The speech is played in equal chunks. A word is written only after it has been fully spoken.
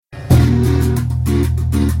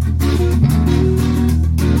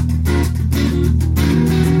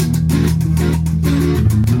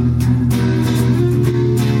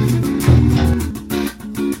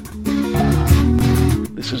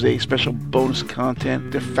a special bonus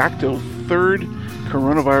content, de facto third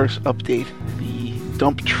coronavirus update, the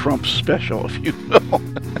Dump Trump special, if you will.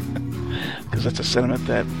 Because that's a sentiment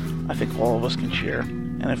that I think all of us can share.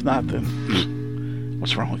 And if not, then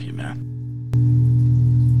what's wrong with you, man?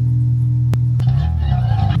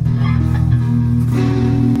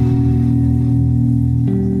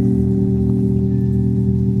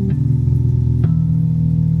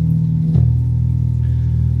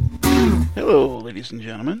 Hello, ladies and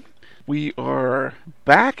gentlemen. We are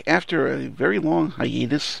back after a very long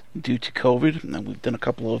hiatus due to COVID, and we've done a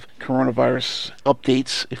couple of coronavirus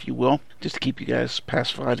updates, if you will, just to keep you guys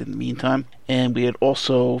pacified in the meantime. And we had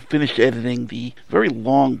also finished editing the very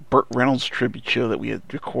long Burt Reynolds tribute show that we had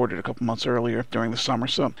recorded a couple months earlier during the summer.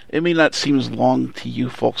 So it may not seem as long to you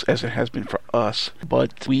folks as it has been for us,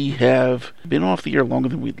 but we have been off the air longer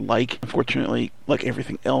than we'd like. Unfortunately, like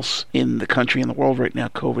everything else in the country and the world right now,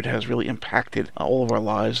 COVID has really impacted all of our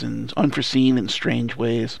lives in unforeseen and strange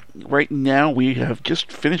ways. Right now, we have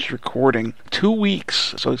just finished recording 2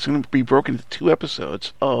 weeks, so it's going to be broken into 2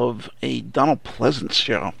 episodes of a Donald Pleasance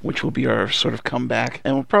show, which will be our sort of comeback,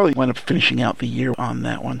 and we'll probably wind up finishing out the year on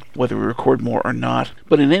that one, whether we record more or not.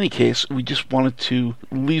 But in any case, we just wanted to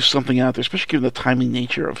leave something out there, especially given the timing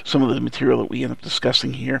nature of some of the material that we end up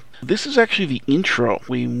discussing here. This is actually the intro.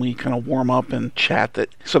 We kind of warm up and chat that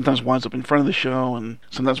sometimes winds up in front of the show and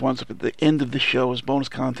sometimes winds up at the end of the show as bonus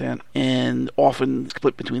content, and often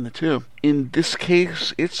split between the two. In this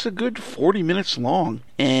case, it's a good 40 minutes long,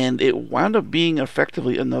 and it wound up being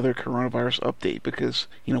effectively another coronavirus update because,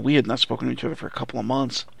 we had not spoken to each other for a couple of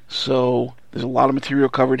months. So there's a lot of material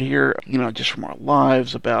covered here, just from our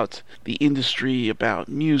lives, about the industry, about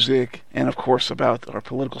music, and of course about our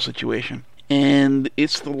political situation. And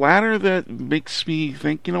it's the latter that makes me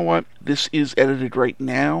think, you know what, this is edited right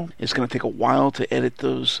now. It's going to take a while to edit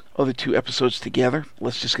those other 2 episodes together.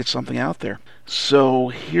 Let's just get something out there. So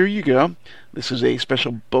here you go. This is a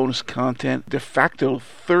special bonus content, de facto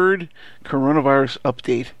third coronavirus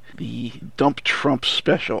update, the Dump Trump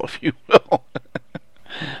special, if you will.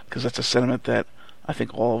 Because that's a sentiment that I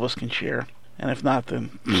think all of us can share. And if not,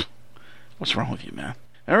 then what's wrong with you, man?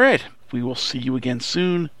 All right, we will see you again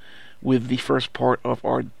soon with the first part of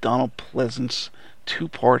our Donald Pleasance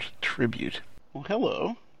 2-part tribute. Well,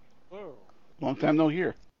 hello. Hello. Long time no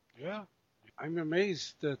hear. Yeah. I'm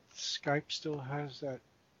amazed that Skype still has that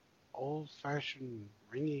old-fashioned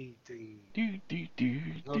ringy thing.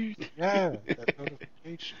 Yeah, that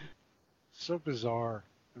notification. So bizarre.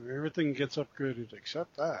 I mean, everything gets upgraded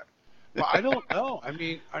except that. But I don't know.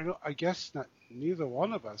 I guess neither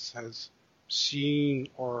one of us has seen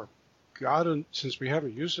or gotten, since we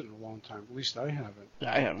haven't used it in a long time. At least I haven't.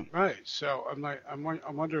 I haven't. Right. So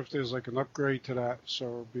I wonder if there's like an upgrade to that, so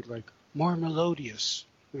it'll be like more melodious.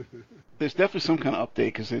 There's definitely some kind of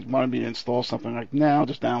update because they wanted me to install something. Like, now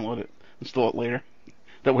just download it, install it later.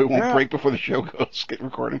 That way it won't break before the show goes get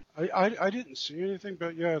recording. I didn't see anything,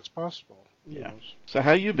 but yeah, it's possible. Who knows? So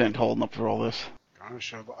how you been holding up for all this?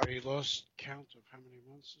 Gosh, I lost count of how many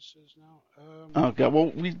months this is now. Oh God,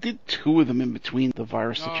 well we did 2 of them in between the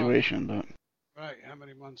virus situation, but right, how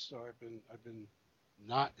many months though? I've been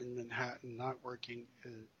not in Manhattan, not working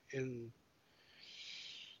in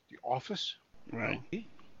the office. Right. Maybe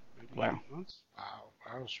Wow. 8 months. Wow,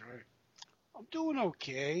 that's right. I'm doing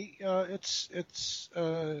okay.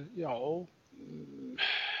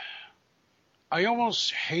 I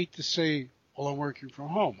almost hate to say, well, I'm working from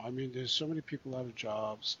home. I mean, there's so many people out of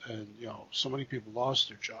jobs, and so many people lost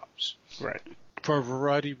their jobs. Right. For a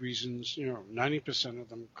variety of reasons. 90% of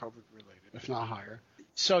them COVID related, if not higher.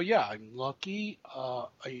 So yeah, I'm lucky.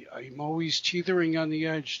 I'm always teetering on the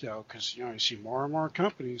edge though, because I see more and more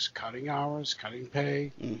companies cutting hours, cutting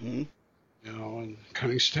pay. Mm-hmm. And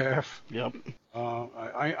cutting staff. Yep.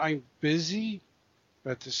 I'm busy,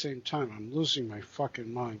 but at the same time, I'm losing my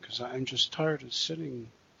fucking mind because I'm just tired of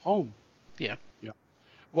sitting home. Yeah. Yeah.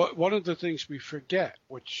 One of the things we forget,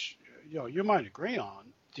 which you might agree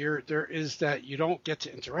on, there is that you don't get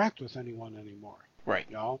to interact with anyone anymore. Right.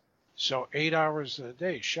 So 8 hours a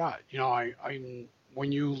day shot.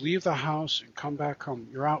 When you leave the house and come back home,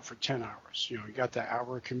 you're out for 10 hours. You got that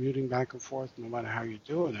hour commuting back and forth, no matter how you're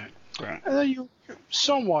doing it. Right. And then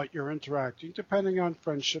you're interacting, depending on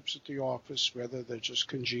friendships at the office, whether they're just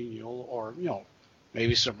congenial or,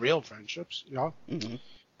 maybe some real friendships, Mm-hmm.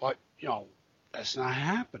 But, that's not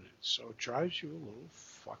happening. So it drives you a little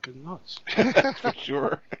fucking nuts. For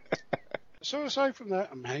sure. So aside from that,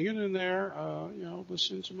 I'm hanging in there,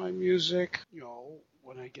 listening to my music.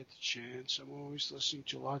 When I get the chance, I'm always listening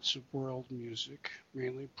to lots of world music,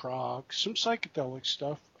 mainly prog, some psychedelic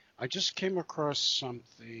stuff. I just came across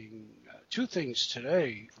something, two things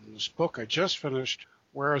today from this book I just finished,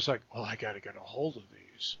 where I was like, well, I got to get a hold of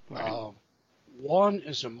these. Right. One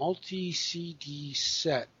is a multi-CD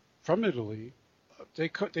set from Italy. They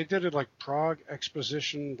did it like Prague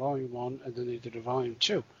Exposition Volume 1, and then they did a Volume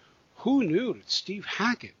 2. Who knew that Steve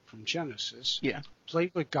Hackett from Genesis Yeah.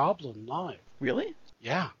 played with Goblin live? Really?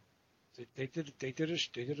 Yeah. They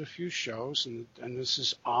did a few shows, and this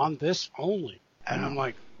is on this only. And I'm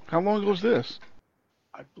like, how long ago was this?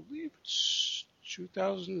 I believe it's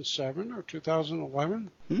 2007 or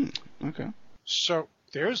 2011. Okay. So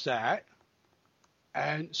there's that,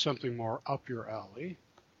 and something more up your alley.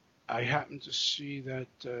 I happen to see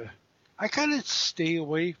that I kind of stay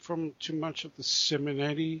away from too much of the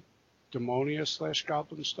Simonetti, Demonia /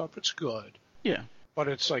 Goblin stuff. It's good, Yeah. but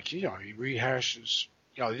it's like, he rehashes.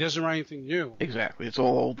 He doesn't write anything new. Exactly. It's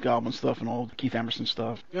all old Goblin stuff and old Keith Emerson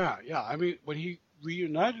stuff. Yeah. I mean, when he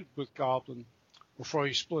reunited with Goblin before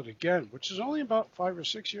he split again, which is only about 5 or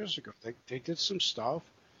 6 years ago, they did some stuff.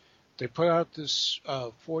 They put out this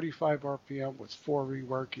 45 RPM with 4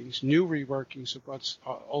 reworkings, new reworkings of what's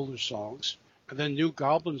older songs. And then New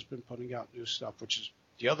Goblin's been putting out new stuff, which is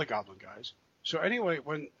the other Goblin guys. So anyway,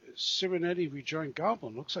 when Simonetti rejoined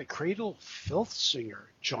Goblin, it looks like Cradle Filth Singer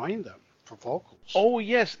joined them for vocals. Oh,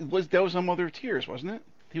 yes. That was on Mother of Tears, wasn't it?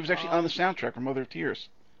 He was actually on the soundtrack for Mother of Tears.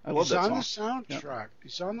 I love that song. He's on the soundtrack. Yep.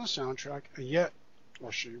 He's on the soundtrack, and yet,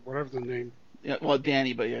 or she, whatever the name. Yeah, well,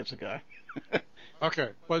 Danny, but yeah, it's a guy. Okay,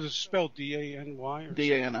 but it's spelled D-A-N-Y?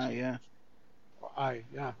 D-A-N-I, yeah.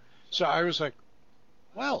 Yeah. So I was like,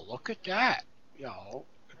 well, look at that.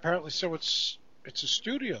 Apparently, so it's a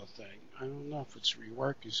studio thing. I don't know if it's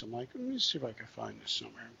reworking. So I'm like, let me see if I can find this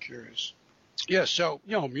somewhere. I'm curious. Yeah, so,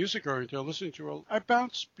 music oriented, listening to I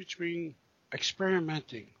bounce between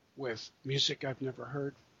experimenting with music I've never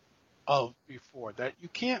heard of before that you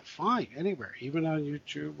can't find anywhere, even on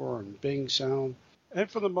YouTube or on Bing Sound. And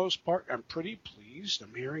for the most part, I'm pretty pleased.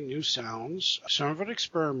 I'm hearing new sounds. Some of it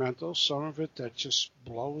experimental, some of it that just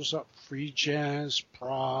blows up free jazz,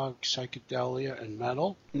 prog, psychedelia, and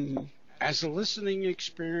metal. Mm-hmm. As a listening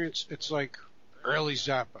experience, it's like early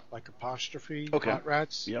Zappa, like Apostrophe, okay. Hot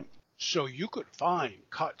Rats. Yep. So you could find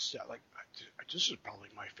cuts that, like, this is probably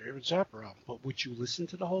my favorite Zappa album, but would you listen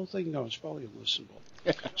to the whole thing? No, it's probably unlistenable.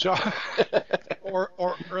 So,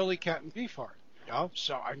 or early Cat and Beefheart.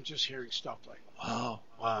 So I'm just hearing stuff like, wow,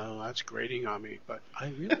 that's grating on me, but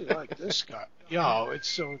I really like this guy. It's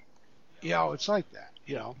so, it's like that.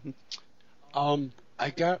 I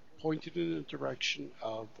got pointed in the direction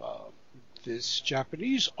of this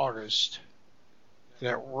Japanese artist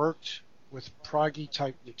that worked with proggy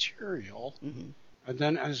type material, and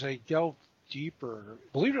then as I delved deeper,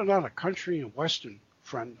 believe it or not, a country and western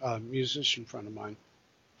musician friend of mine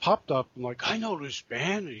popped up and like, I know this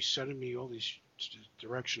band, and he's sending me all these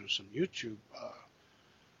direction of some YouTube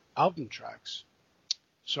album tracks.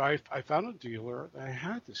 So I found a dealer that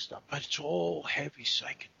had this stuff, but it's all heavy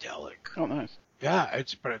psychedelic. Oh, nice. Yeah,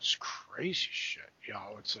 it's crazy shit.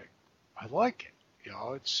 It's like, I like it.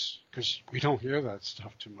 It's because we don't hear that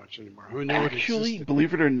stuff too much anymore. Who knew actually,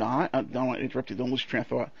 believe it or not, I don't want to interrupt you, don't lose your train of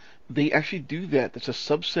thought. They actually do that. That's a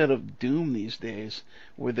subset of Doom these days,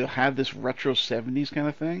 where they'll have this retro 70s kind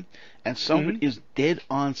of thing, and some of it is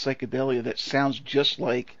dead-on psychedelia that sounds just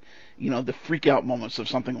like, the freak-out moments of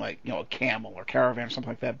something like, a Camel or Caravan or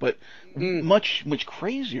something like that, but much, much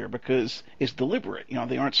crazier because it's deliberate.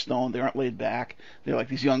 They aren't stoned, they aren't laid back. They're like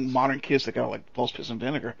these young modern kids that got like Pulse, Piss, and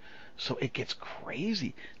Vinegar. So it gets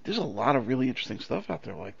crazy. There's a lot of really interesting stuff out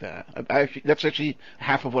there like that. That's actually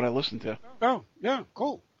half of what I listen to. Oh, yeah,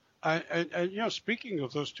 cool. And speaking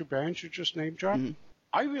of those two bands you just name dropped,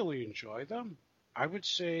 I really enjoy them. I would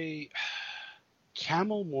say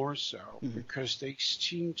Camel more so because they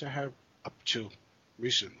seem to have, up to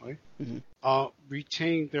recently,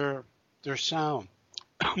 retained their sound.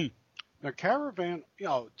 Now, Caravan,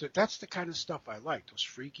 that's the kind of stuff I like. Those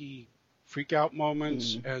freak out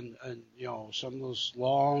moments and some of those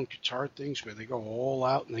long guitar things where they go all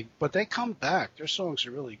out but they come back. Their songs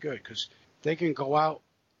are really good because they can go out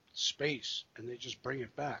space and they just bring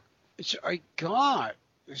it back. I got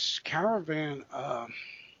this Caravan,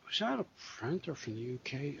 was that a printer from the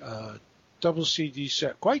UK? Double CD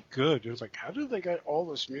set, quite good. It was like, how did they get all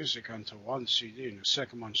this music onto one CD and the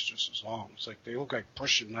second one's just as long? It's like they look like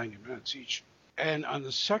pushing 90 minutes each. And on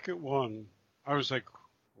the second one, I was like,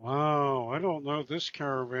 wow, I don't know this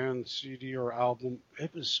Caravan CD or album.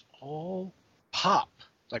 It was all pop,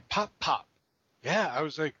 like pop. Yeah, I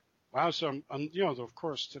was like, wow. So I'm of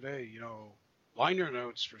course today, liner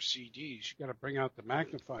notes for CDs, you got to bring out the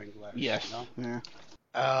magnifying glass. Yes. Yeah.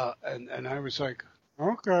 And I was like,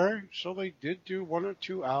 Okay, so they did do one or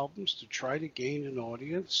two albums to try to gain an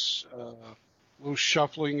audience. A little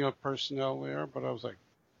shuffling of personnel there, but I was like,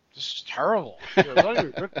 this is terrible. It's not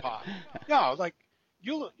even good pop. Yeah, like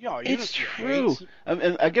you It's don't see true. hates.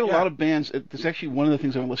 And I get a Yeah. lot of bands. There's actually one of the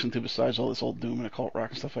things I listen to besides all this old doom and occult rock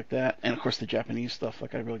and stuff like that, and of course the Japanese stuff.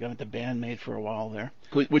 Like I really got into Bandmade for a while there,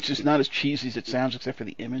 which is not as cheesy as it sounds, except for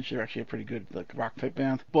the image. They're actually a pretty good like rock type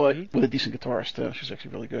band, but Hmm. with a decent guitarist too. She's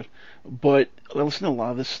actually really good. But I listen to a lot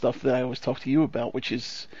of this stuff that I always talk to you about, which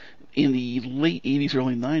is in the late 80s,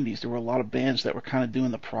 early 90s, there were a lot of bands that were kind of doing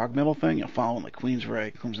the prog metal thing, following like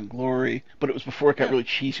Queensrÿche, Crimson Glory, but it was before it got Yeah. really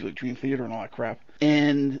cheesy, like Dream Theater and all that crap.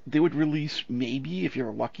 And they would release, maybe, if you're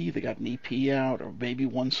lucky, they got an EP out, or maybe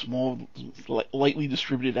one small, lightly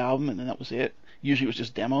distributed album, and then that was it. Usually it was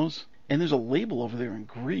just demos. And there's a label over there in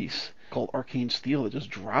Greece called Arcane Steel that just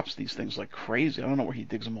drops these things like crazy. I don't know where he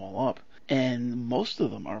digs them all up. And most of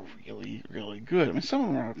them are really, really good. I mean, some of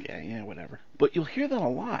them are okay, yeah, whatever. But you'll hear that a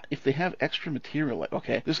lot if they have extra material. Like,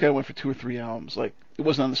 okay, this guy went for 2 or 3 albums. Like, it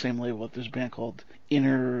wasn't on the same label, but there's a band called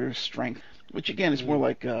Inner Strength, which again is more Mm.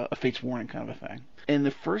 like a Fate's Warning kind of a thing. And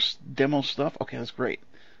the first demo stuff, okay, that's great.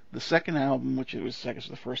 The second album, which it was, I guess,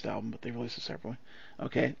 the first album, but they released it separately,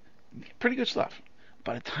 okay, pretty good stuff.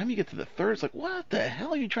 By the time you get to the third, it's like, what the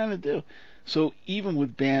hell are you trying to do? So even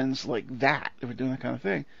with bands like that were doing that kind of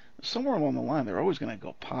thing, somewhere along the line, they're always going to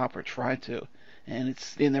go pop or try to, and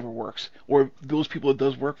it never works. Or those people it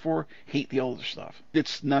does work for hate the older stuff.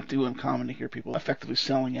 It's not too uncommon to hear people effectively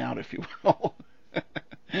selling out, if you will.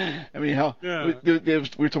 I mean, how Yeah. we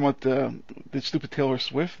were talking about the stupid Taylor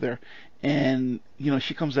Swift there, and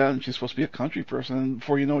she comes out and she's supposed to be a country person, and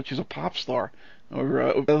before you know it, she's a pop star. Or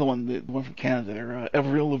the other one, the one from Canada, or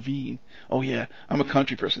Avril Lavigne. Oh yeah, I'm a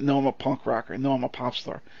country person. No, I'm a punk rocker. No, I'm a pop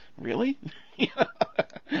star. Really?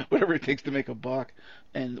 Whatever it takes to make a buck.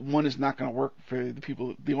 And one is not going to work for the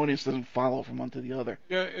people. The audience doesn't follow from one to the other.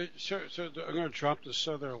 Yeah, I'm going to drop this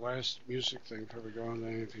other last music thing before we go on to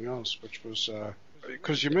anything else, which was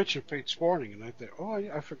because you mentioned Fate's Warning, and I thought, oh,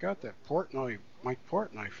 I forgot that Mike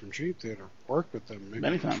Portnoy from Dream Theater worked with them maybe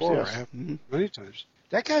Many times, before. yes. I have Mm-hmm. many times.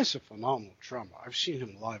 That guy's a phenomenal drummer. I've seen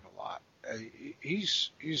him live a lot. He's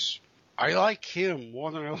I like him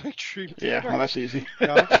more than I like Dream Yeah, Theater. well, that's easy. You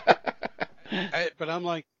know? But I'm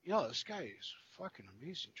like, this guy is fucking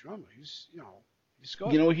amazing drummer. He's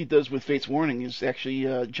got. You know what he does with Fate's Warning is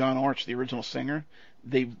actually John Arch, the original singer.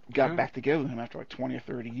 They got Okay. back together with him after like 20 or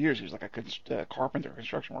 30 years. He was like a carpenter,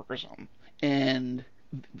 construction worker or something. And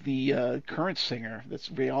the current singer,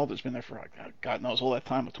 that's Ray Alder's been there for like, God knows all that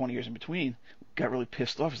time, with 20 years in between, got really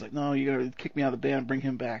pissed off. He's like, no, you gotta kick me out of the band, bring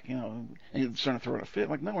him back, and he's starting to throw in a fit. I'm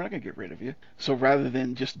like, no, we're not gonna get rid of you. So rather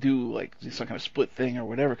than just do like some kind of split thing or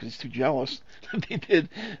whatever, because he's too jealous, they did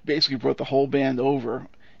basically brought the whole band over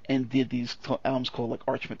and did these albums called like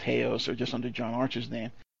Arch Mateos, or just under John Arch's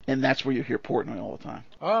name. And that's where you hear Portnoy all the time.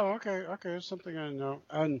 Oh, okay. That's something I know.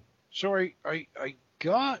 And so I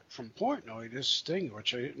got from Portnoy this thing,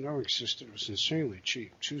 which I didn't know existed. It was insanely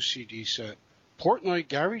cheap. 2 CD set. Portnoy,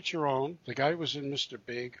 Gary Jerome, the guy who was in Mr.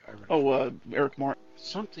 Big. Eric Martin.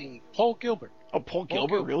 Something. Paul Gilbert. Oh, Paul Paul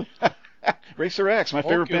Gilbert, Gilbert. really? Racer X, my Paul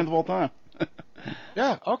favorite band Gilbert. of all time.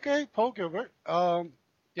 Yeah. Okay. Paul Gilbert.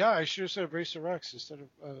 Yeah, I should have said Racer X instead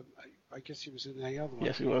of. I guess he was in the other one.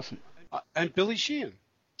 Yes, he was. And Billy Sheehan,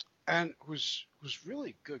 and who's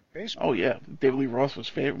really good bass player. Oh yeah, David Lee Roth was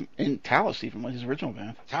favorite, and Talus even was his original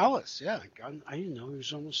band. Talus, yeah. God, I didn't know he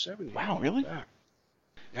was almost 70. Wow, really? Yeah.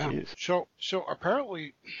 Yeah. Jeez. So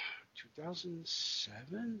apparently,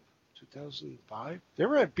 2007, 2005, they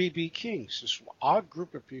were at BB King's, this odd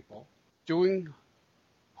group of people doing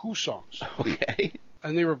Who songs, Okay.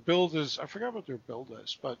 and they were billed as, I forgot what they were billed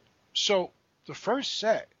as, but so the first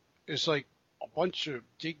set is like a bunch of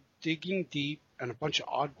digging deep and a bunch of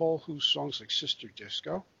oddball Who songs like Sister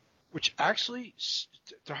Disco, which actually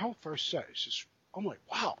their whole first set is just, I'm like,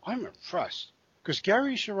 wow, I'm impressed. Because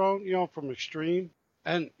Gary Sharon, from Extreme,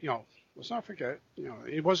 and, let's not forget,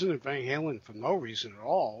 he wasn't in Van Halen for no reason at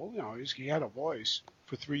all. He had a voice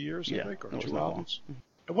for 3 years, Yeah, I think, or it wasn't 2 that long. albums.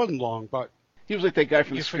 It wasn't long, but He was like that guy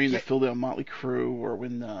from You the Scream that forget- filled in on Motley Crue, or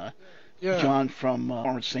when yeah. John from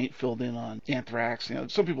Orange Saint filled in on Anthrax.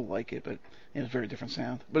 Some people like it, but it's a very different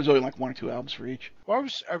sound. But it's only like 1 or 2 albums for each. Well,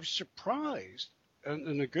 I was surprised, and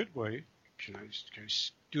in a good way. Can I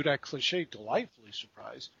do that cliche? Delightfully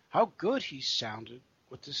surprised how good he sounded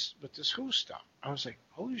with this Who stuff. I was like,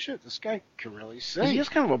 holy shit, this guy can really sing. He is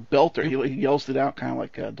kind of a belter. He yells it out kind of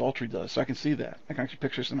like Daltrey does. So I can see that. I can actually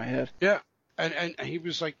picture this in my head. Yeah, and he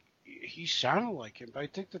was like, he sounded like him. But I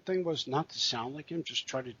think the thing was not to sound like him, just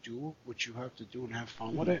try to do what you have to do and have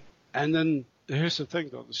fun with it. And then here's the thing,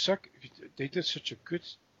 though. They did such a good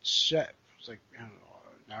set. It was like, I don't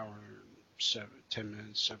know, an hour, 10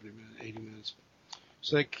 minutes, 70 minutes, 80 minutes.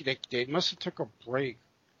 So they must have took a break.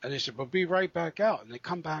 And they said, "Well, be right back out." And they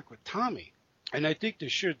come back with Tommy. And I think they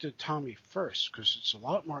should have did Tommy first because it's a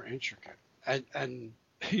lot more intricate. And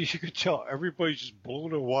you could tell everybody's just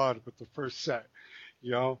blown away with the first set, you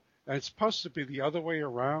know. And it's supposed to be the other way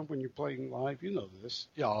around when you're playing live. You know this.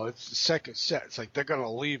 You know, it's the second set. It's like they're going to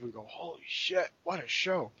leave and go, "Holy shit, what a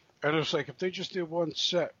show." And it's like if they just did one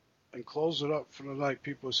set and close it up for the night,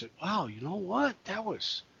 people would say, "Wow, you know what? That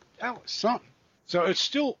was something." So it's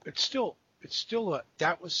still a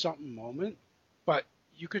that was something moment, but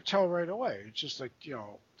you could tell right away. It's just like, you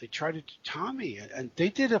know, they tried to do Tommy, and they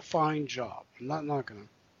did a fine job. I'm not knocking them,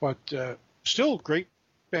 but still great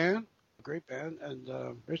band,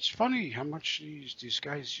 and it's funny how much these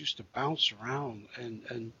guys used to bounce around,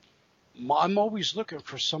 and I'm always looking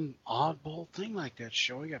for some oddball thing like that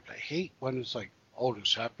showing up. I hate when it's like, "Oh,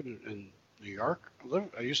 this happened in New York.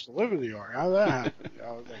 I used to live in New York. How did that happen?" You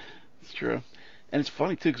know, like, It's true. And it's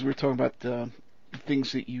funny, too, because we were talking about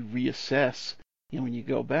things that you reassess, you know, when you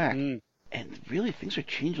go back. And really, things are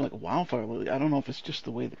changing like wildfire. I don't know if it's just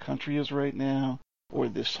the way the country is right now, or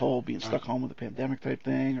this whole being stuck home with the pandemic type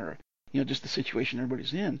thing, or, you know, just the situation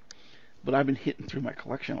everybody's in. But I've been hitting through my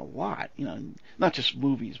collection a lot, you know, not just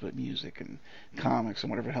movies, but music and comics and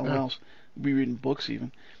whatever the hell else, rereading books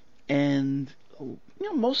even. And, you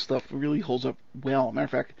know, most stuff really holds up well. Matter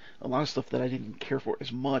of fact, a lot of stuff that I didn't care for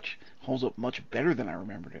as much holds up much better than I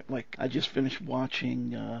remembered it. Like, I just finished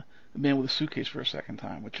watching The Man with a Suitcase for a second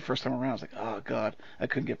time, which the first time around I was like, oh, God, I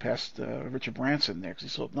couldn't get past Richard Branson there because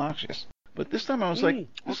he's so obnoxious. But this time I was like,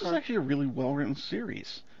 this is actually a really well-written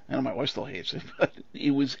series. I know my wife still hates it, but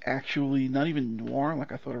it was actually not even noir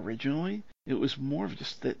like I thought originally. It was more of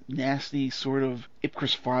just that nasty sort of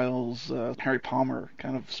Ipcris Files, Harry Palmer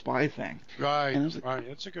kind of spy thing. Right, and it was like, right.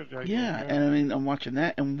 It's a good idea. Yeah, and I mean, I'm watching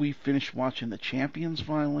that, and we finished watching The Champions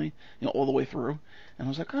finally, you know, all the way through. And I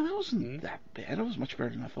was like, oh, that wasn't that bad. It was much better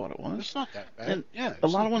than I thought it was. It's not that bad. And yeah, a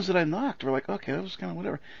lot of ones that I knocked were like, okay, that was kind of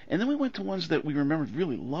whatever. And then we went to ones that we remembered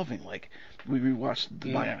really loving, like we rewatched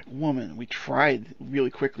The Bionic Woman. We tried really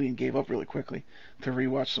quickly and gave up really quickly to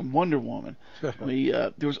rewatch some Wonder Woman.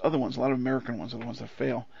 There was other ones, a lot of American ones are the ones that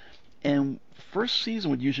fail. And first season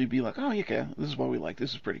would usually be like, oh, okay, this is what we like.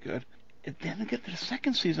 This is pretty good. And then I get to the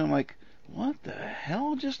second season, I'm like, what the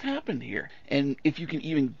hell just happened here? And if you can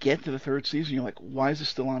even get to the third season, you're like, why is this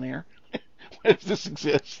still on air? Why does this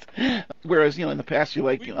exist? Whereas, you know, in the past, you're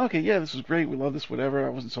like, okay, yeah, this is great. We love this, whatever. I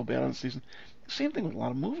wasn't so bad on the season. Same thing with a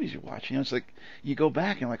lot of movies you watch. You know, it's like you go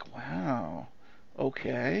back and you're like, wow,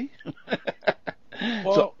 okay.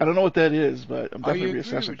 Well, so I don't know what that is, but I'm definitely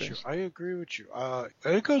reassessing things. I agree with you.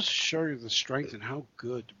 It goes to show you the strength and how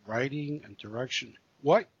good writing and direction.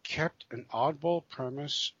 What kept an oddball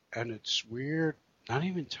premise and its weird, not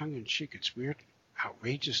even tongue-in-cheek, it's weird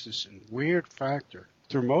outrageousness and weird factor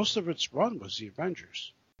through most of its run was the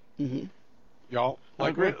Avengers. Mm-hmm. Y'all,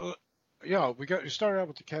 like, we started out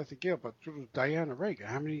with the Kathy Gale, but through Diana Reagan.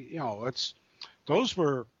 How many? You know, those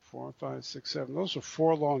were 4, 5, 6, 7. Those were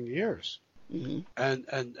 4 long years. Mm-hmm. And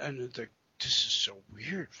this is so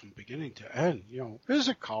weird from beginning to end. You know, there's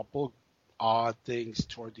a couple odd things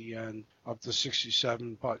toward the end of the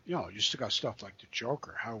 67, but you know, you still got stuff like the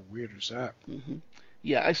Joker. How weird is that? Mm-hmm.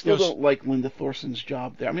 Yeah, I still don't like Linda Thorson's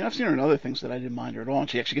job there. I mean, I've seen her in other things that I didn't mind her at all, and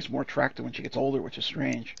she actually gets more attractive when she gets older, which is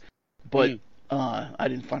strange. But I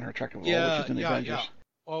didn't find her attractive at all when she was in the Avengers. Yeah.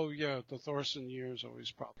 Oh, yeah, the Thorson years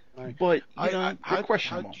always problematic. But, they're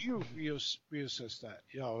questionable. How do you reassess that?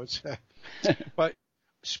 You know, it's but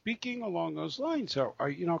speaking along those lines,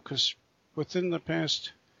 you know, because within the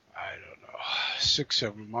past, I don't know, 6,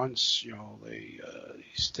 7 months, you know,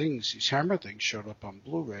 these Hammer things showed up on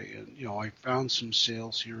Blu-ray, and, you know, I found some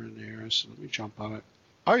sales here and there, so let me jump on it.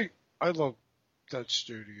 I love that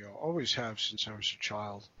studio, always have since I was a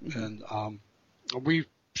child, and we've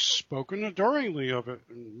spoken adoringly of it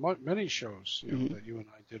in many shows, you know, that you and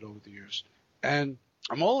I did over the years. And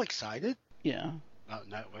I'm all excited. Yeah. Not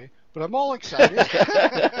in that way, but I'm all excited.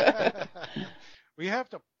 We have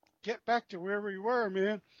to get back to where we were,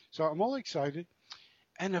 man. So I'm all excited.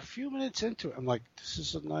 And a few minutes into it, I'm like, this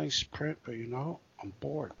is a nice print, but you know, I'm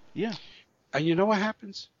bored. Yeah. And you know what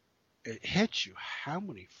happens? It hits you how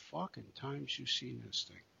many fucking times you've seen this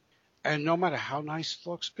thing. And no matter how nice it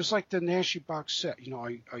looks, it's like the Naschy box set. You know,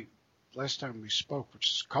 I last time we spoke, which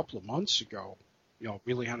is a couple of months ago, you know,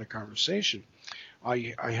 really had a conversation.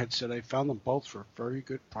 I had said I found them both for a very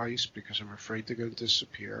good price because I'm afraid they're going to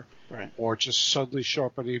disappear, Right. or just suddenly show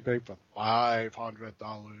up on eBay for $500,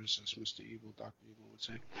 as Mr. Evil, Dr. Evil would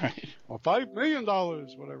say, Right. or $5 million,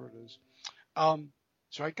 whatever it is.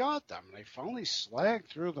 So I got them, and I finally slagged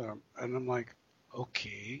through them, and I'm like,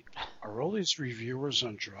 okay, are all these reviewers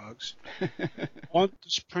on drugs?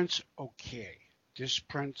 This print's okay. This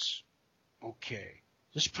print's okay.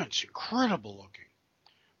 This print's incredible looking.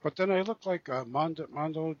 But then I look like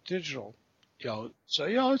Mondo Digital, So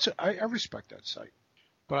I respect that site.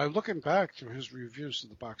 But I'm looking back through his reviews of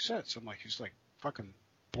the box sets. I'm like, he's like fucking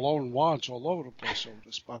blowing wands all over the place over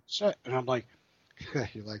this box set, and I'm like,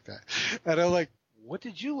 you like that? And I'm like, what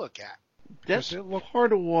did you look at? That's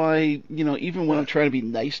part of why, even when I'm trying to be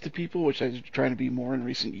nice to people, which I'm trying to be more in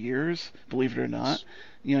recent years, believe it or not,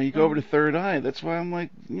 you go over to Third Eye. That's why I'm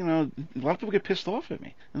like, a lot of people get pissed off at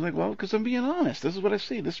me. I'm like, well, because I'm being honest. This is what I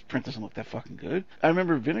see. This print doesn't look that fucking good. I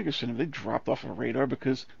remember Vinegar Syndrome, they dropped off of radar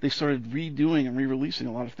because they started redoing and re-releasing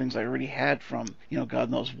a lot of things I already had from,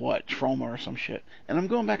 God knows what, Trauma or some shit. And I'm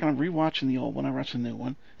going back and I'm rewatching the old one. I watched the new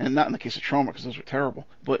one. And not in the case of Trauma because those were terrible,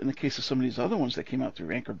 but in the case of some of these other ones that came out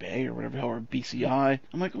through Anchor Bay or whatever the hell, or BCI,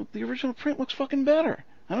 I'm like, well, the original print looks fucking better.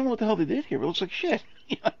 I don't know what the hell they did here, but it looks like shit.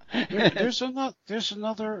 There's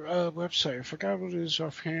another website. I forgot what it is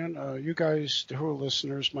offhand. You guys who are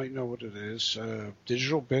listeners might know what it is.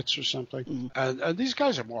 Digital Bits or something. Mm-hmm. And these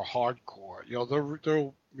guys are more hardcore.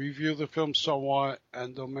 They'll review the film somewhat,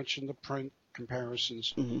 and they'll mention the print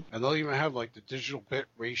comparisons, and they'll even have like the digital bit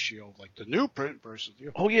ratio, like the new print versus the.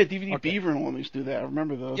 Oh yeah, DVD Beaver and all these do that. I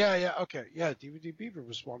remember those. Yeah, okay, yeah, DVD Beaver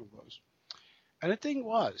was one of those. And the thing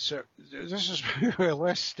was, so this is my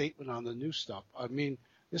last statement on the new stuff. I mean,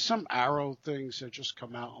 there's some Arrow things that just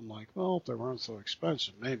come out. I'm like, well, if they weren't so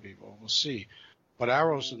expensive, maybe. Well, we'll see. But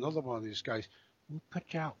Arrow's another one of these guys. We'll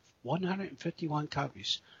put out 151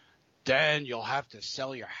 copies. Then you'll have to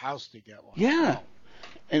sell your house to get one. Yeah.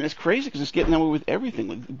 And it's crazy because it's getting that way with everything,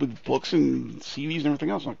 with books and CDs and everything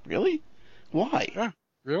else. I'm like, really? Why? Yeah,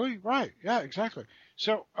 really? Right. Yeah, exactly.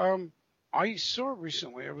 So, I saw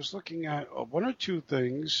recently, I was looking at one or two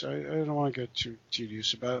things. I don't want to get too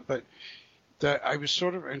tedious about it, but that I was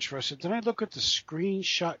sort of interested. Then I look at the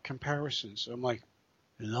screenshot comparisons. I'm like,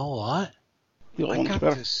 you know what?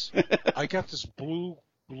 I got this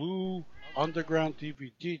blue underground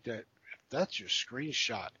DVD that's your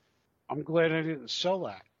screenshot. I'm glad I didn't sell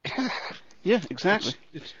that. Yeah, exactly.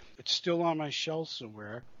 It's still on my shelf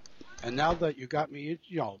somewhere. And now that you got me,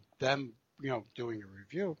 them doing a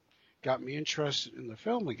review, got me interested in the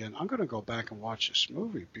film again, I'm going to go back and watch this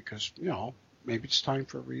movie because, maybe it's time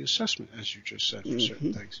for a reassessment, as you just said, for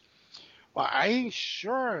certain things. But I ain't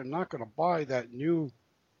sure I'm not going to buy that new.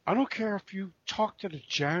 I don't care if you talk to the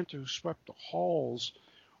janitor who swept the halls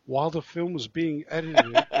while the film was being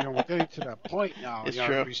edited. We're getting to that point now. It's true.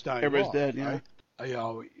 Everybody's dead, yeah.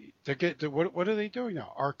 Right? What are they doing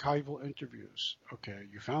now? Archival interviews. Okay,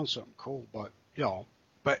 you found something cool, but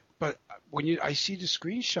But when I see the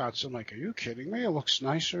screenshots, I'm like, are you kidding me? It looks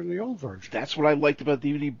nicer than the old version. That's what I liked about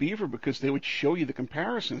DVD Beaver, because they would show you the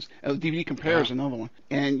comparisons. DVD Compare is another one.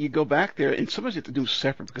 And you go back there, and sometimes you have to do them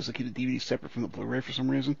separate because they keep the DVD separate from the Blu-ray for some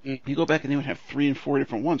reason. You go back and they would have 3 and 4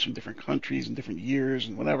 different ones from different countries and different years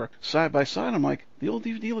and whatever. Side by side, I'm like, the old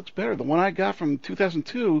DVD looks better. The one I got from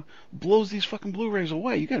 2002 blows these fucking Blu-rays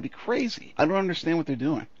away. You got to be crazy. I don't understand what they're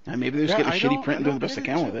doing. And maybe they're just getting a shitty print and doing the best they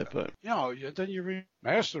can with it. But then you read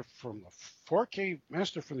Master from the 4K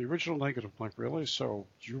Master from the original negative. Like, really? So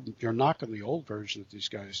you're knocking the old version that these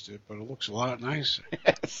guys did, but it looks a lot nicer.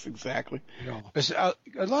 Yes, exactly. A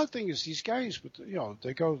lot of things is these guys,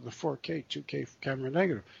 they go to the 4K, 2K camera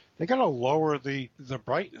negative. They got to lower the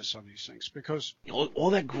brightness on these things because all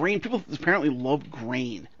that grain. People apparently love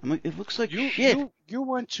grain. I'm like, it looks like shit. You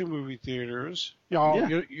went to movie theaters.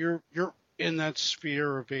 You're in that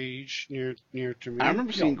sphere of age near to me. I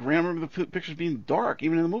remember seeing grain. I remember the pictures being dark,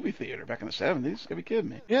 even in the movie theater back in the 70s. Gotta be kidding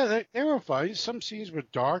me. Yeah, they were fine. Some scenes were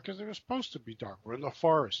dark because they were supposed to be dark. We're in the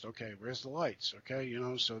forest. Okay, where's the lights? Okay,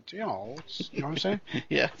 so you know what I'm saying?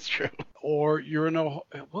 Yeah, it's true. Or you're in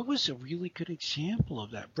what was a really good example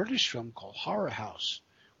of that British film called Horror House,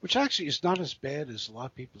 which actually is not as bad as a lot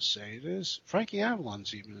of people say it is. Frankie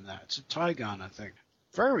Avalon's even in that. It's a Tygon, I think.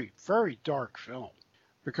 Very, very dark film.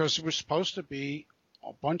 Because it was supposed to be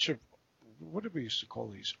a bunch of, what did we used to call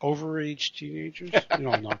these? Overage teenagers?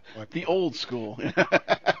 Not like the old school.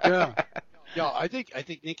 Yeah. Yeah, I think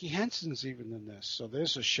Nikki Henson's even in this, so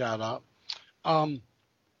there's a shout out.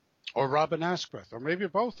 Or Robin Asquith, or maybe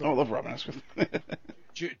both of them. I love Robin Asquith.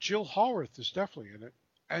 Jill Haworth is definitely in it.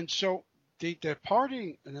 And so they're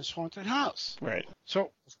partying in this haunted house. Right.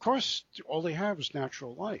 So, of course, all they have is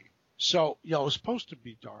natural light. So, it's supposed to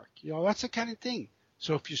be dark. That's the kind of thing.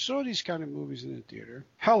 So if you saw these kind of movies in the theater,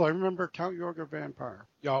 hell, I remember Count Yorga Vampire.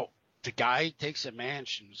 The guy takes a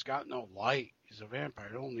mansion. It's got no light. He's a vampire.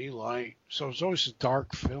 Don't need light. So it's always a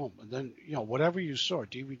dark film. And then, whatever you saw,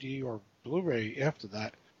 DVD or Blu-ray after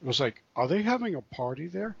that, it was like, are they having a party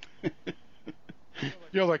there?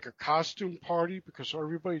 Like a costume party, because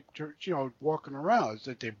everybody, walking around, is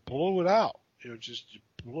that they blew it out. Just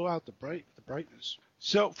blew out the brightness.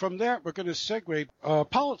 So from there, we're going to segue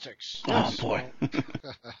politics. Oh, boy.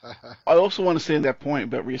 I also want to say at that point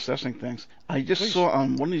about reassessing things. I just saw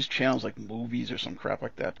on one of these channels, like movies or some crap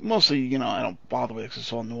like that. Mostly, I don't bother with it because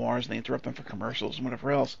it's all noirs and they interrupt them for commercials and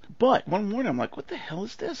whatever else. But one morning, I'm like, what the hell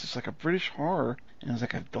is this? It's like a British horror. And I was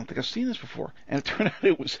like, I don't think I've seen this before. And it turned out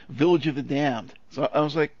it was Village of the Damned. So I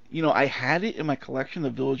was like, I had it in my collection, the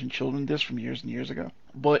Village and Children disc from years and years ago.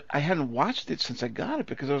 But I hadn't watched it since I got it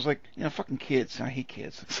because I was like, fucking kids. I hate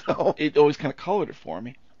kids. So it always kind of colored it for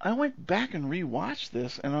me. I went back and rewatched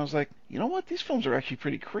this, and I was like, you know what? These films are actually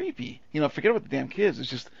pretty creepy. Forget about the damn kids. It's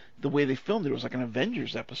just the way they filmed it. It was like an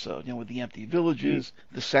Avengers episode, with the empty villages.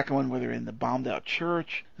 The second one where they're in the bombed-out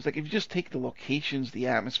church. It's like if you just take the locations, the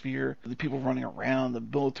atmosphere, the people running around, the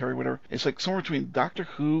military, whatever. It's like somewhere between Doctor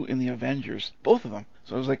Who and the Avengers, both of them.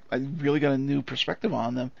 So I was like, I really got a new perspective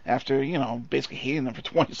on them after, basically hating them for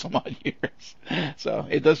 20-some-odd years. So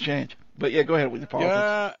it does change. But yeah, go ahead with the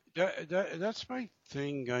politics. Yeah, that's my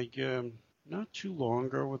thing. Not too long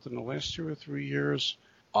ago, within the last 2 or 3 years,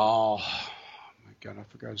 oh my God, I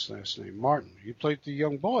forgot his last name. Martin. He played the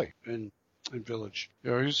young boy in Village.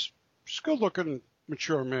 He's a good-looking,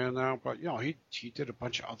 mature man now, but he did a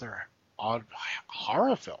bunch of other odd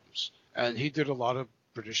horror films, and he did a lot of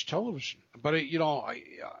British television. But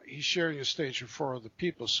he's sharing a stage with 4 other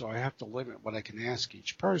people, so I have to limit what I can ask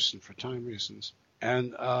each person for time reasons.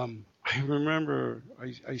 And I remember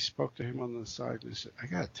I spoke to him on the side and I said, I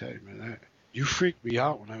gotta tell you, man, you freaked me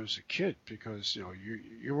out when I was a kid because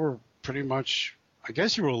you were pretty much, I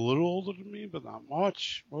guess you were a little older than me, but not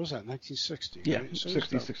much. What was that, 1960? Yeah, right? So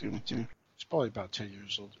 60, 61. Yeah. He's probably about 10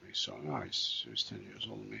 years older than me, so he was 10 years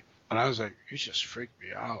older than me. And I was like, you just freaked me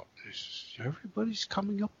out. Everybody's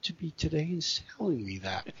coming up to me today and telling me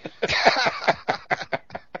that.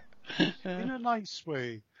 In a nice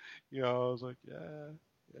way. I was like, yeah.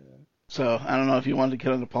 So, I don't know if you wanted to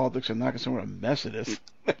get into politics or not, because what a mess it is.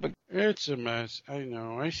 It's a mess. I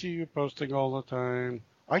know. I see you posting all the time.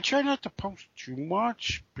 I try not to post too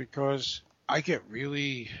much because I get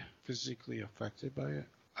really physically affected by it.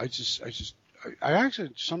 I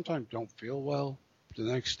actually sometimes don't feel well the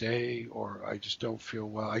next day, or I just don't feel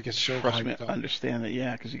well. I get so Trust me, hyped up. I understand it,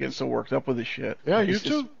 yeah, because you get so worked up with this shit. Yeah, you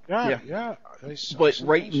too. Yeah. But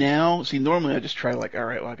right now, see, normally I just try like, all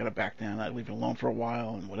right, well, I got to back down. I leave it alone for a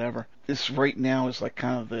while and whatever. This right now is like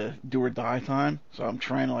kind of the do or die time. So I'm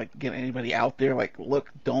trying to like get anybody out there. Like, look,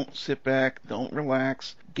 don't sit back, don't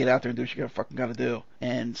relax. Get out there and do what you got to do,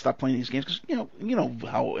 and stop playing these games. Because you know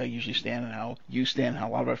how I usually stand and how you stand, how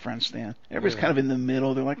a lot of our friends stand. Everybody's kind of in the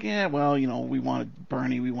middle. They're like, yeah, well, we wanted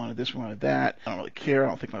Bernie, we wanted this, we wanted that. I don't really care. I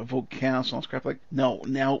don't think my vote counts. All this crap. Like, no,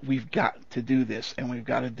 now we've got to do this, and we've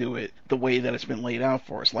got to do it the way that it's been laid out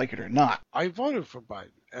for us, like it or not. I voted for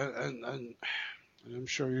Biden, and I'm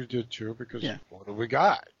sure you did too, because what do we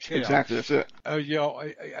got? Exactly, that's it.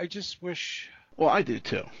 I just wish. Well, I do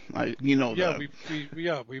too.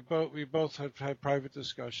 Yeah, we both have had private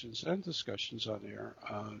discussions and discussions on air.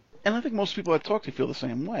 And I think most people I talk to feel the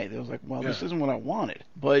same way. They was like, well, this isn't what I wanted.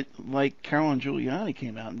 But like Caroline Giuliani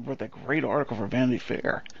came out and wrote that great article for Vanity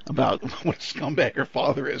Fair about what a scumbag her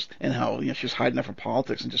father is and how she's hiding out from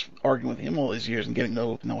politics and just arguing with him all these years and getting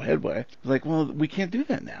no headway. Like, well, we can't do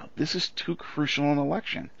that now. This is too crucial an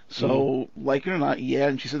election. So, like it or not,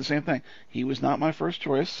 and she said the same thing. He was not my first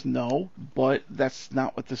choice, no, but that's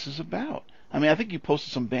not what this is about. I mean, I think you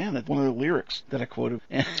posted some band at one of the lyrics that I quoted.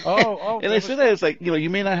 And, and I said that it's like, you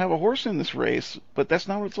may not have a horse in this race, but that's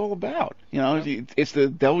not what it's all about. It's the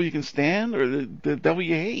devil you can stand or the devil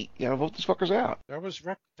you hate. You gotta vote these fuckers out. That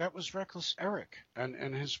was Reckless Eric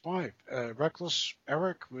and his wife. Reckless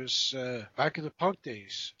Eric was back in the punk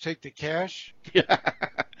days. Take the cash. Yeah.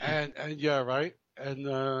 And yeah, right. And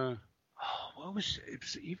what was it? It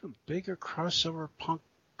was an even bigger crossover punk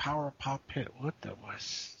power pop hit. What that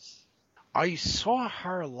was? I saw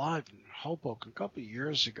her live in Hoboken a couple of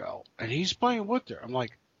years ago, and he's playing with her. I'm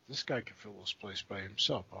like, this guy can fill this place by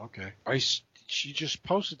himself. Okay. She just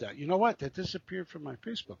posted that. You know what? That disappeared from my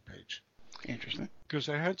Facebook page. Interesting. Because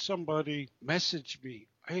I had somebody message me,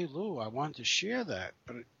 hey, Lou, I wanted to share that,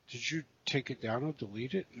 but did you take it down or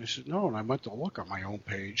delete it? And I said, no. And I went to look on my own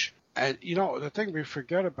page. And, the thing we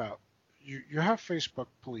forget about, you have Facebook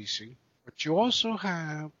policing, but you also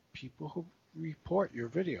have people who report your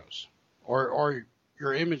videos or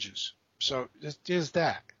your images. So there's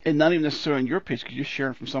that. And not even necessarily on your page, because you're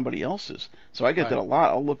sharing from somebody else's. So I get that a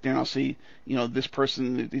lot. I'll look there and I'll see, this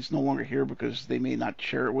person is no longer here because they may not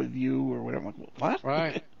share it with you or whatever. I'm like, what?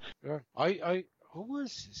 Right. Yeah. Who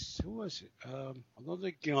was this? Who was it?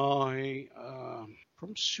 Another guy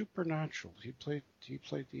from Supernatural. He played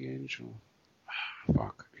the angel.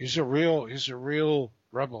 Fuck. He's a real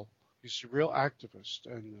rebel. He's a real activist.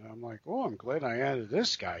 And I'm like, oh, I'm glad I added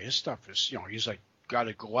this guy. His stuff is, he's like, got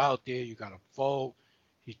to go out there. You got to vote.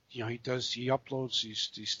 He uploads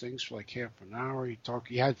these things for like half an hour.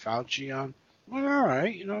 He had Fauci on. Well, all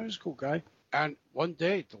right. He's a cool guy. And one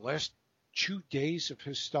day, the last 2 days of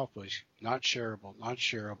his stuff was not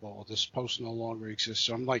shareable. This post no longer exists.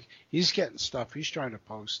 So I'm like, he's getting stuff. He's trying to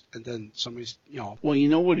post. And then somebody's, Well, you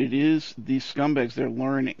know what it is? These scumbags, they're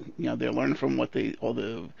learning. They're learning from all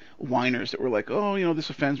the whiners that were like, oh, this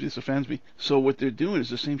offends me. So what they're doing is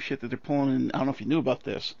the same shit that they're pulling in. I don't know if you knew about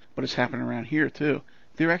this, but it's happening around here too.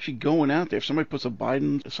 They're actually going out there. If somebody puts a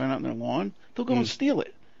Biden sign out in their lawn, they'll go and steal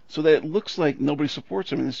it. So that it looks like nobody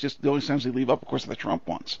supports him, and it's just the only times they leave up, of course, are the Trump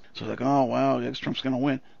ones. So it's like, oh, wow, I guess Trump's going to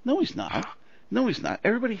win. No, he's not. No, he's not.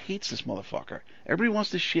 Everybody hates this motherfucker. Everybody wants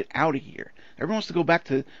this shit out of here. Everyone wants to go back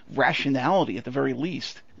to rationality at the very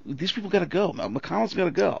least. These people got to go. McConnell's got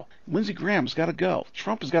to go. Lindsey Graham's got to go.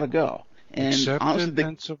 Trump has got to go. And except honestly, in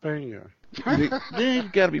Pennsylvania. They've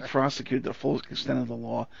got to be prosecuted to the full extent of the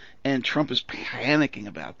law, and Trump is panicking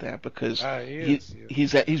about that because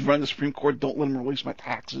he's running the Supreme Court. Don't let him release my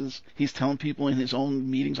taxes. He's telling people in his own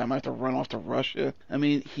meetings I might have to run off to Russia. I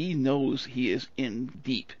mean, he knows he is in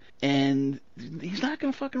deep, and he's not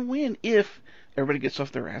going to fucking win if everybody gets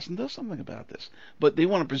off their ass and does something about this. But they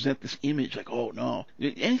want to present this image like, oh no,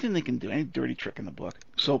 anything they can do, any dirty trick in the book.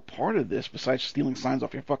 So part of this, besides stealing signs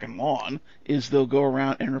off your fucking lawn, is they'll go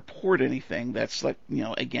around and report anything that's like,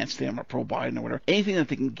 against him or pro Biden or whatever. Anything that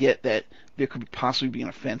they can get that there could possibly be an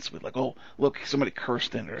offense with, like, oh, look, somebody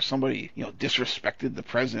cursed in it, or somebody, disrespected the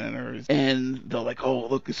president, and they're like, oh,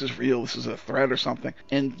 look, this is real, this is a threat or something.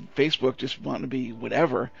 And Facebook just wanting to be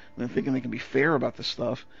whatever, and thinking they can be fair about this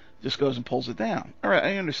stuff, just goes and pulls it down. All right,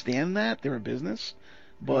 I understand that. They're a business.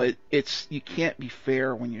 But you can't be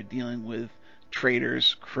fair when you're dealing with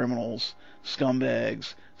traitors, criminals,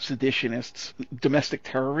 scumbags, seditionists, domestic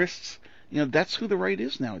terrorists. That's who the right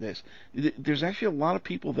is nowadays. There's actually a lot of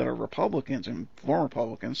people that are Republicans and former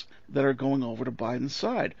Republicans that are going over to Biden's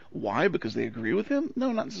side. Why? Because they agree with him?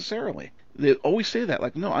 No, not necessarily. They always say that,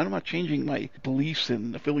 like, no, I'm not changing my beliefs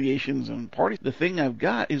and affiliations and parties. The thing I've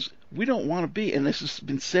got is we don't want to be, and this has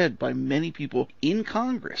been said by many people in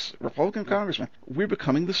Congress, Republican congressmen, we're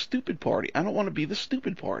becoming the stupid party. I don't want to be the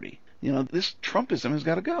stupid party. This Trumpism has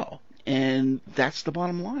got to go. And that's the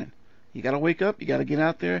bottom line. You got to wake up. You got to get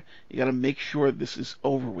out there. You got to make sure this is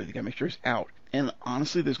over with. You got to make sure it's out. And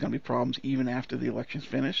honestly, there's going to be problems even after the election's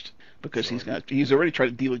finished because he's already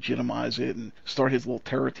tried to delegitimize it and start his little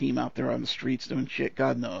terror team out there on the streets doing shit.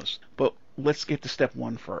 God knows. But let's get to step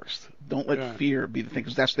one first. Don't let fear be the thing,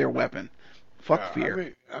 because that's their weapon. Fuck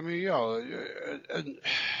fear. And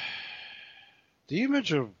the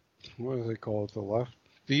image of, what do they call it, the left?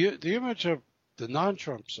 The image of the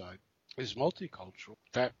non-Trump side is multicultural.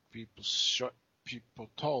 Fat people, short people,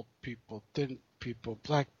 tall people, thin people,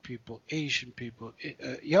 black people, Asian people,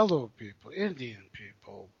 yellow people, Indian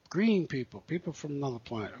people, green people, people from another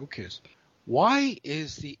planet. Who cares? Why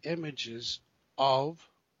is the images of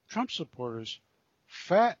Trump supporters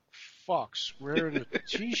fat fucks wearing a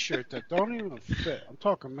T-shirt that don't even fit? I'm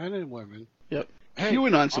talking men and women. Yep. Hey,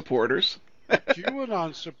 QAnon supporters.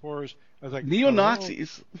 QAnon supporters. Like,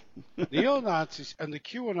 neo-Nazis. Neo-Nazis. And the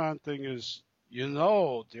QAnon thing is,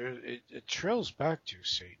 it trails back to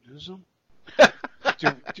Satanism.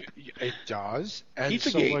 It does. And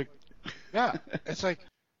Pizzagate. It's like,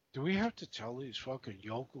 do we have to tell these fucking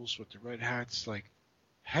yokels with the red hats, like,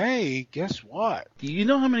 hey, guess what? Do you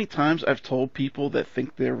know how many times I've told people that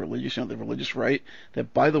think they're religious, the religious right,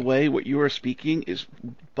 that, by the way, what you are speaking is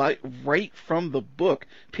right from the book.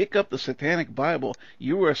 Pick up the Satanic Bible.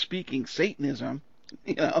 You are speaking Satanism.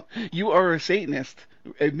 You are a Satanist.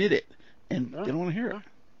 Admit it. And they don't want to hear it.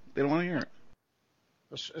 They don't want to hear it.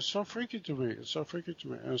 It's so freaky to me.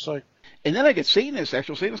 And it's like... And then I get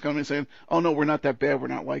actual Satanists coming and saying, oh, no, we're not that bad. We're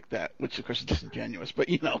not like that. Which, of course, is disingenuous. But,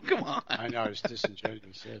 come on. I know, it's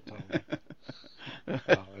disingenuous.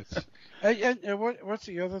 Totally. And what's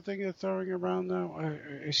the other thing they're throwing around now?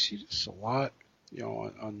 I see this a lot.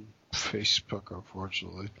 on Facebook,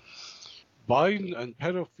 unfortunately. Biden and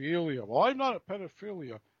pedophilia. Well, I'm not a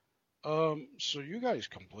pedophilia. So you guys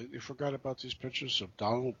completely forgot about these pictures of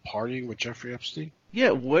Donald partying with Jeffrey Epstein?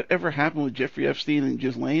 Yeah, whatever happened with Jeffrey Epstein and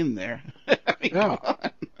Ghislaine there? I mean, Yeah. come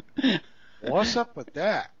on. What's up with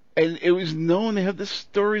that? And it was known, they have this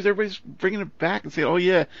stories, everybody's bringing it back and saying, oh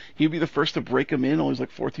yeah, he'd be the first to break him in, all these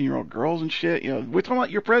like 14-year-old girls and shit. We're talking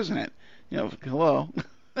about your president. Hello.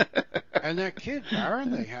 And that kid,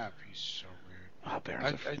 Barron, they have, he's so weird. Oh,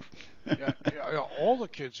 Barron's Yeah, all the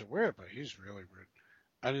kids are weird, but he's really weird.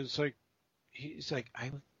 And it's like, he's like,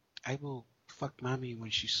 I will fuck mommy when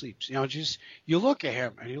she sleeps. Just, you look at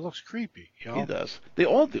him and he looks creepy. He does. They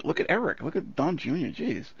all do. Look at Eric. Look at Don Jr.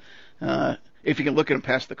 Jeez. If you can look at him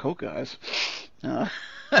past the coke guys. Yeah.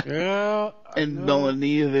 And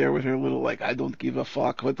Melania there with her little, like, I don't give a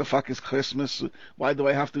fuck. What the fuck is Christmas? Why do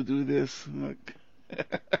I have to do this?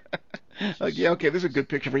 Like, yeah, okay, this is a good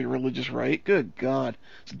picture for your religious right. Good God.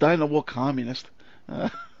 It's a dying-to-wool communist.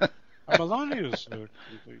 Melania is a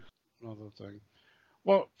complete another thing.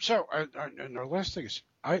 Well, so, and our last thing is,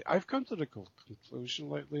 I've come to the conclusion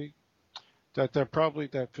lately that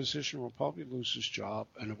that physician will probably lose his job,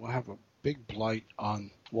 and it will have a big blight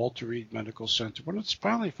on Walter Reed Medical Center when it's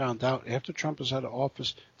finally found out after Trump is out of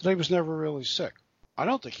office that he was never really sick. I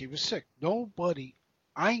don't think he was sick. Nobody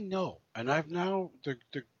I know, and I've now, the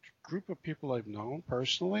group of people I've known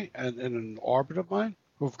personally and in an orbit of mine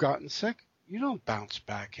who've gotten sick, you don't bounce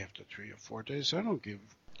back after 3 or 4 days. I don't give.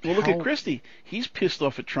 Well, look at Christie. He's pissed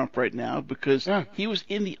off at Trump right now because he was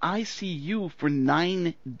in the ICU for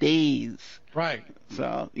 9 days. Right.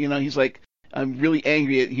 So, he's like, I'm really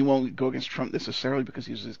angry he won't go against Trump necessarily because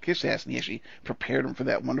he was his kiss ass and he actually prepared him for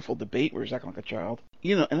that wonderful debate where he's acting like a child.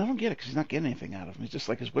 And I don't get it because he's not getting anything out of him. He's just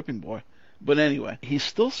like his whipping boy. But anyway, he's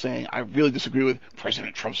still saying, I really disagree with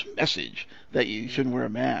President Trump's message that you shouldn't wear a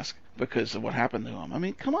mask because of what happened to him. I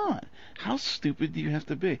mean, come on. How stupid do you have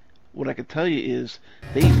to be? What I can tell you is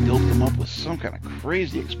they doped him up with some kind of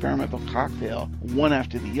crazy experimental cocktail, one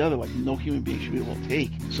after the other, like no human being should be able to take.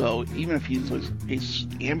 So even if he's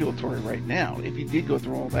ambulatory right now, if he did go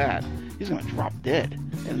through all that, he's going to drop dead.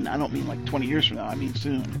 And I don't mean like 20 years from now, I mean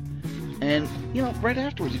soon. And, right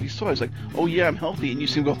afterwards, if you saw it, it's like, oh yeah, I'm healthy, and you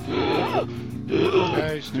see him go,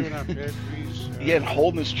 yeah, he's doing that bad freeze. Yeah, and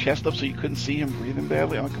holding his chest up so you couldn't see him breathing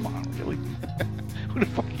badly. I'm like, come on, really? Who the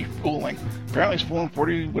fuck are you fooling? Apparently he's fooling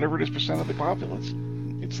 40, whatever it is, % of the populace.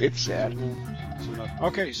 It's sad.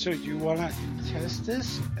 Okay, so you want to test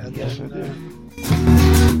this? Yes, I do.